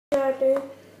do?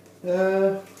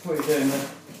 What are you doing there?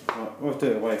 Right, we'll do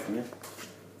it away from you.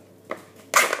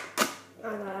 I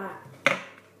like that.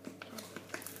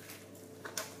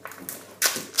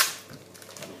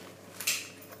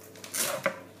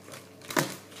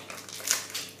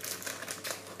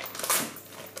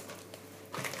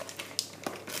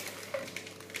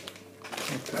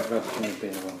 I'll rub it in the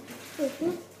bin around. Do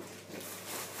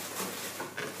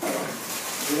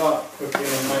you like cooking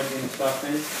and making stuff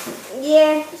in?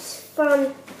 Yeah, it's fun.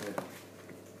 Good.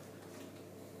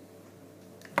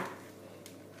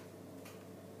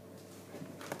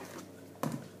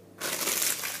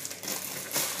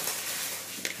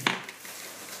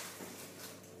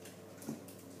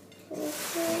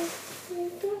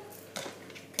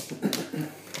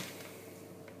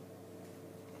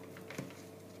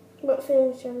 What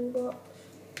things have you got?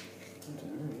 I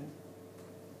don't know yet.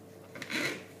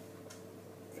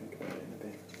 Think about it in a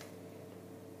bit.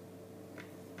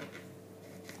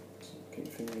 Keep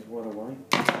your fingers well away.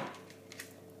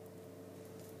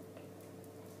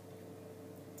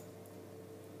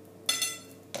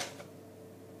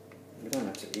 We don't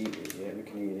have to eat it yet, we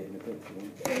can eat it in a bit if you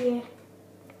want. Yeah.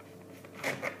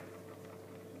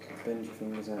 Bend your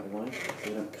fingers out of the way so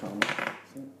you don't cut them.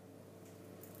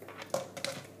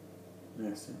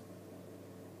 That's it.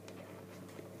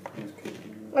 That's good.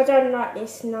 I don't like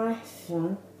this knife.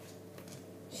 Why?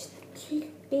 It's too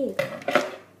big.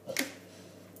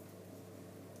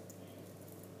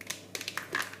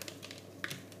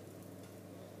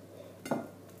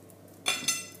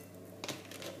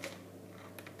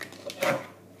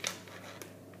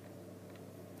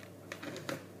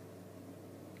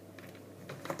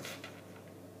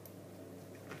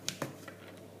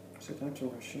 So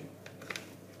don't rush it.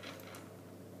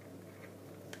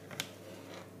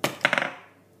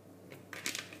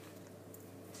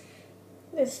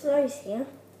 There's those here.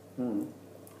 Do you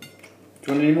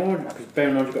want any more? Because bear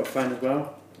in mind you've got a fan as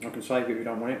well. I can save it if you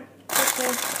don't want it.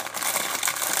 Okay.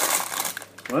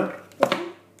 What?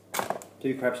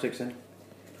 2 crab sticks in.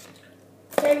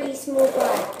 Very small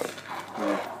bites.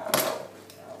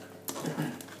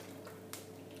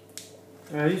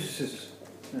 Use the scissors.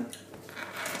 Yeah.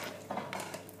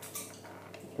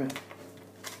 Come here.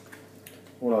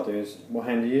 All I'll do is, what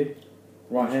hand are you?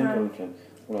 Right hand or left hand?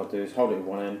 All I'll do is hold it with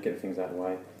one hand, get the things out of the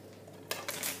way.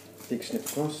 Big snip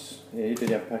across. Yeah, you do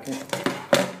the other packet.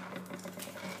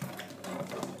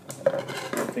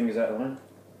 Get the fingers out of the way.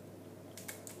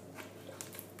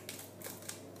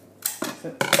 That's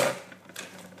it.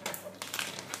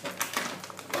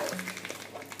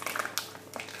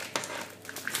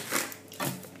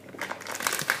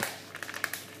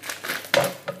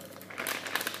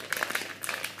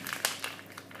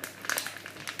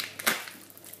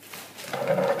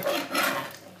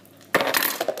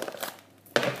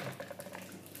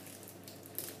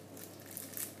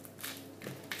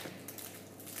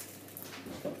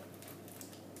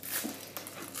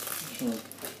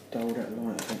 Dull that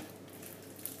light a bit.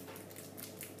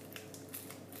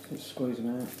 Just squeeze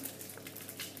them out.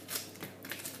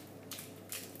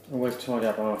 Always tidy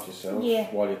up after yourself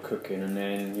while you're cooking, and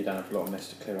then you don't have a lot of mess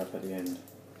to clear up at the end.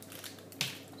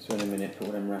 So in a minute, put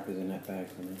all them wrappers in that bag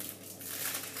for me.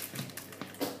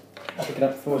 Pick it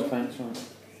up before it's plain, it's right.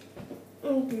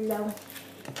 No.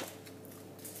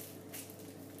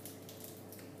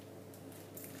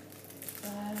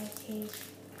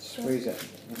 Squeeze it.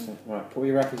 That's it. Right, put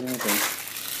your wrappers in the bin.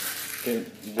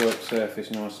 Get the work surface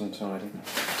nice and tidy.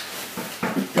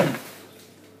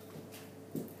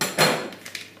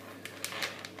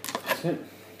 That's it.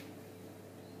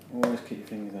 Always keep your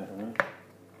fingers out of the way.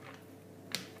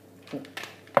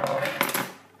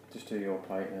 Just do your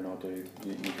plate and I'll do,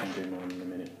 you can do mine in a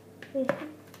minute.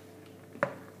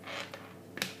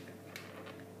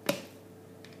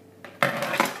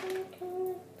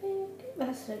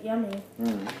 That's so yummy.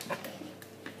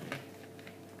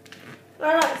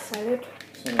 I like salad.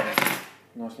 So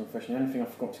nice and refreshing. The only thing I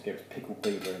forgot to get was pickled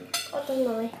beetroot. I don't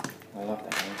know. I love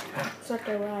that one. So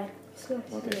do I. It's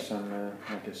nice. I'll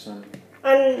get some.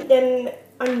 And then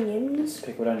onions.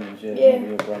 Pickled onions, yeah. Yeah. Maybe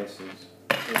your braces.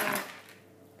 Yeah.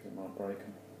 It might break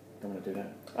them. Don't want to do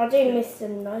that. I do miss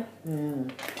them though.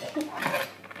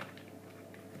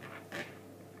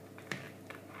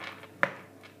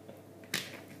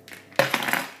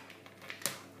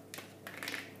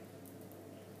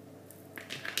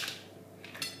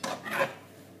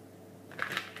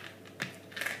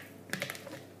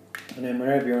 And then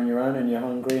wherever you're on your own and you're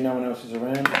hungry, no one else is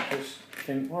around, just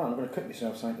think, well, I'm going to cook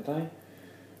myself something today.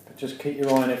 But just keep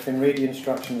your eye on everything, read the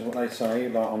instructions, what they say,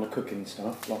 like on the cooking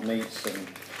stuff, like meats and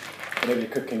whatever you're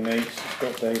cooking meats, it's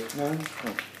got to be, no?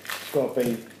 Oh. got to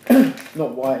be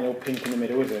not white or pink in the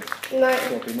middle, is it? No. It's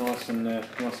got to be nice and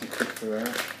cooked throughout.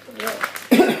 Yeah.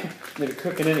 If you're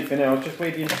cooking anything else, just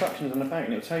read the instructions on the back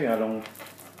and it'll tell you how long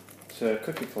to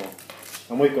cook it for.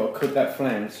 And we've got to cook that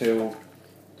flan till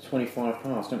 25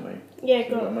 past, don't we? Yeah, so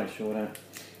we've got to make sure that.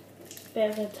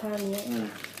 Bit of a time yet.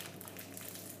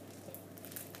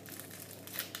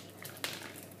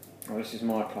 Oh, this is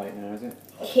my plate now, is it?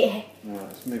 Yeah. Right,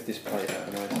 let's move this plate out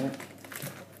of the way, isn't it?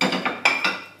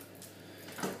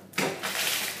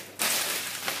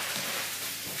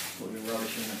 Put your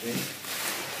rubbish in the bin.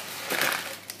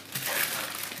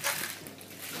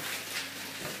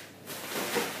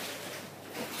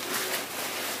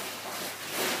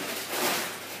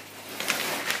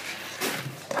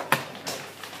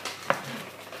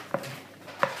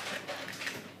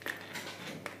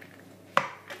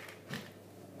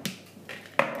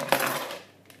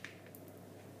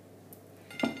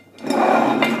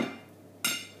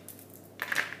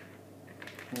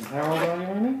 And how old are you,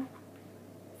 Amy?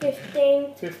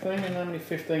 15. 15? And how many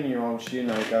 15-year-olds do you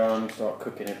know go home and start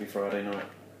cooking every Friday night?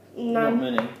 None. Not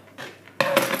many.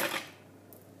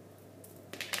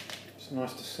 It's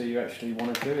nice to see you actually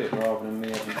want to do it rather than me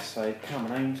having to say, come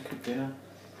on, Ames, cook dinner.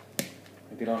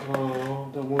 You'd be like, oh,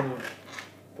 I don't want to.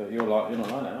 But you're not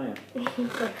like that, are you?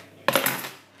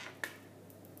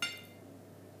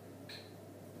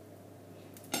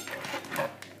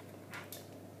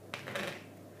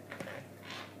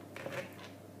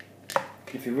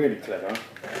 If you're really clever,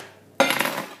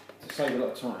 to save a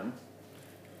lot of time,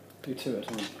 do 2 at a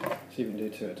time. See if you can do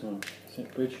 2 at a time. See,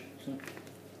 bridge.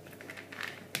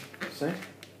 See?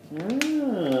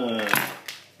 Ah.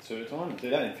 2 at a time. Do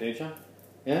that in future.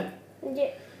 Yeah?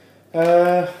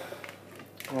 Yeah.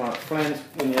 Right, flan's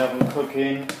in the oven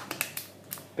cooking.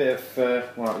 Bit of,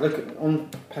 right, look at, on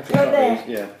package Right like there. these,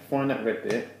 yeah, find that red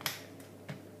bit.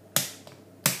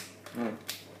 Right.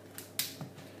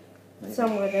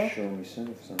 Somewhere there. Show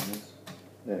myself somewhere.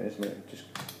 There it is, look, just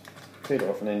peel it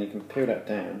off and then you can peel that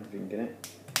down if you can get it.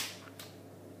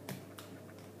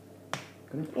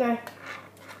 Got it? No.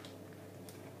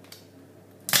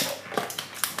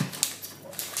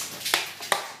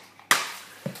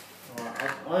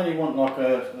 Right, I only want like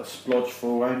a splodge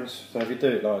full Ames, so if you do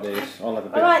it like this, I'll have a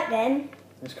bit. Alright then.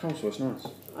 It's cold, so it's nice.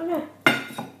 I know.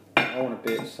 I want a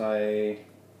bit, say,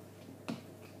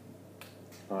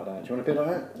 like that. Do you want a bit like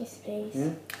that? Yes, please.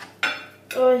 Yeah?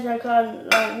 Otherwise I can't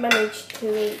manage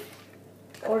to eat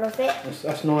all of it.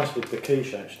 That's nice with the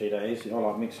quiche actually, that is. I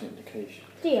like mixing it with the quiche.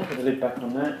 Do you? Put the lid back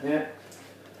on that, yeah.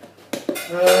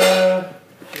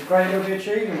 Should we grate a little bit of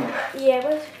cheese in it? Yeah,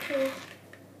 where's the cheese?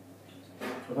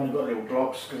 I've only got little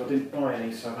blocks because I didn't buy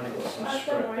any, so I've only got some Don't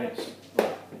scrap worry. bits.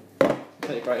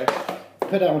 Take your grater,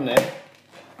 put that on there.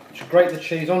 Just grate the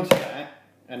cheese onto that,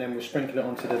 and then we'll sprinkle it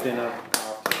onto the dinner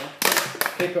after. Yeah?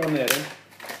 Keep it on there then.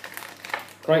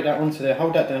 Grate that onto there,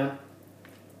 hold that down.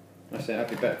 That's it, that'd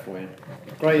be better for you.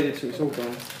 Grate it till it's all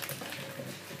gone.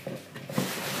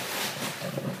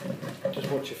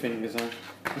 Just watch your fingers on.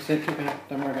 That's it, keep it,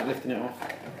 don't worry about lifting it off.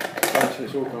 Go until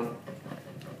it's all gone.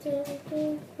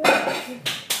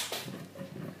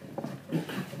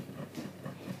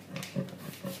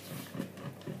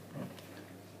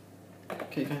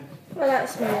 Keep going. Well, that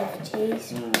smell of cheese.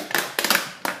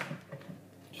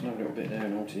 Just have a little bit there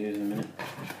and all to use in a minute.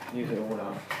 Use it all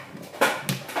up.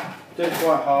 Do it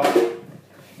quite hard.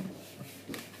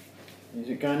 Is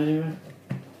it going anywhere?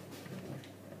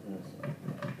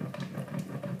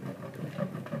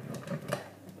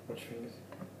 Watch your fingers.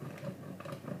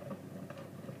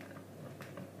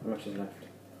 How much is left?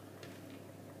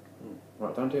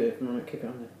 Right, don't do it for a moment, keep it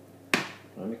on there.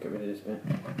 Right, let me get rid of this bit.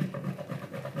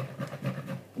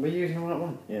 Are we using the right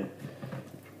one? Yeah.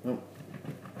 Oh.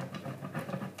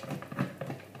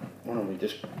 Why don't we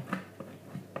just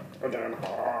go down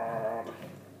hard?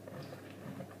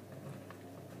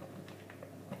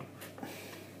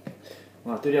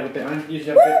 Right, do you have a bit on? Use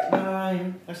the other bit.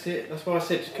 No, that's it. That's why I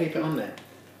said just keep it on there.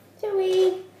 Joey.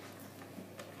 You've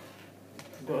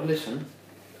got to listen.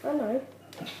 I know.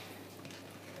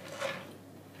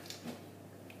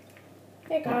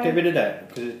 There you go. Right, get rid of that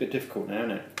because it's a bit difficult now,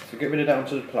 isn't it? So get rid of that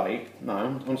onto the plate.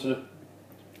 No, onto the.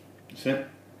 That's it.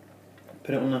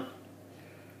 Put it on the.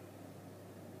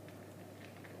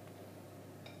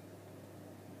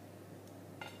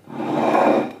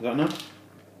 Is that enough?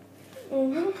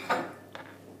 Mhm.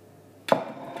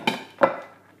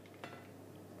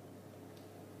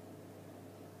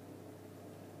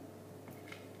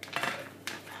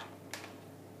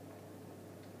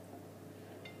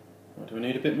 Right, do we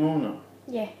need a bit more or not?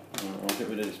 Yeah. Right, I'll get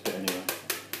rid of this bit anyway.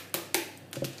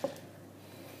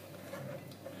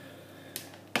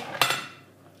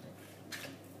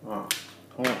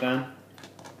 down.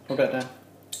 Hold that down.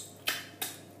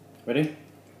 Ready?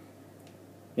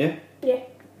 Yeah? Yeah.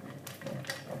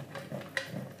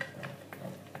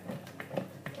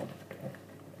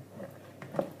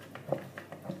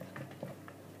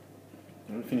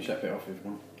 I'll finish that bit off with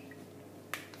one.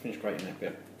 Finish grating that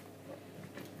bit.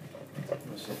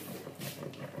 That's it.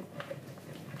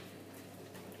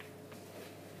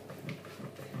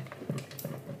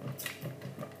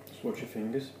 Just watch your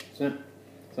fingers. Is that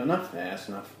enough? Yeah, that's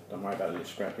enough. Don't worry about the little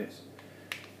scrap bits.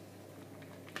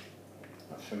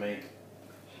 That's for me.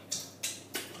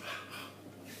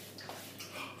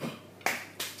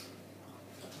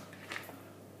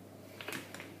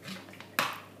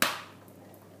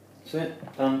 That's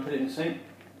it. Done. Put it in the sink.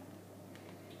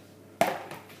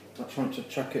 Not trying to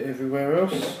chuck it everywhere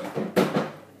else.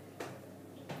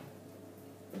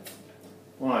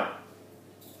 Right.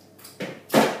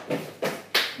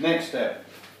 Next step.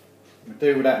 We'll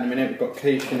deal with that in a minute. We've got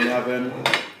quiche in the oven.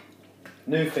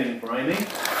 New thing for Amy.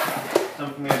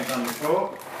 Something we haven't done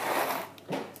before.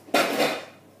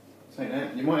 Take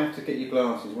that. You might have to get your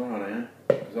glasses, where are they?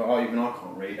 Because even I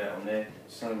can't read that on there.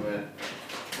 So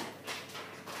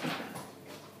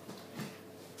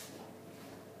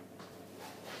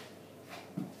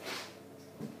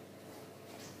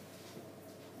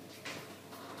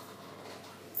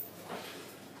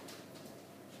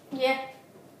Yeah.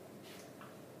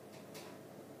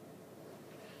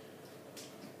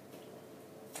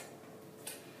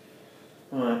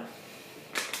 Alright.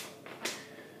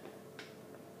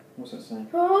 What's that saying?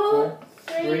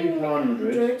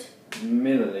 300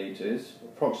 millilitres,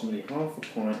 approximately half a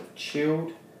pint of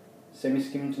chilled,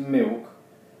 semi-skimmed milk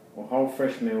or whole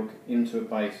fresh milk into a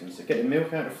basin. So get the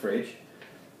milk out of the fridge.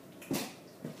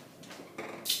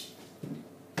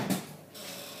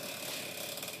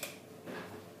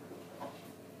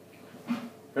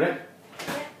 Ready?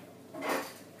 Yeah.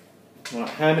 Right,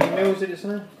 how many mils did it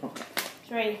say?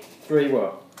 3 3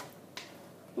 what?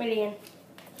 million.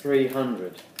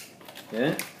 300.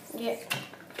 Yeah? Yeah.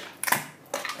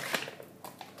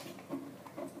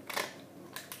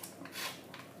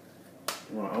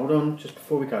 Right, hold on, just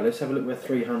before we go, let's have a look where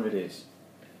 300 is.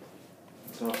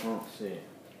 So I can't see it.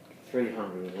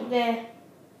 300 is what? There.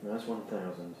 No, that's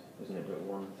 1,000, isn't it? But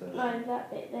 1,000. No,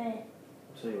 that bit there.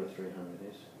 I'll tell you where 300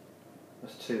 is.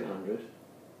 That's 200.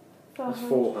 400. That's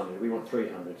 400. We want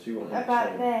 300, so you want that About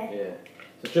same. there. Yeah.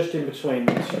 So just in between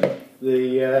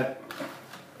the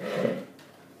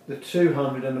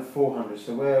 200 and the 400.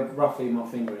 So where roughly my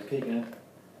finger is. Keep going.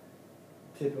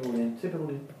 Tip it all in. Tip it all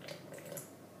in.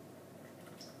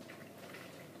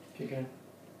 Keep going.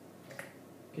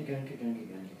 Keep going. Keep going. Keep going. Keep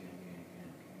going.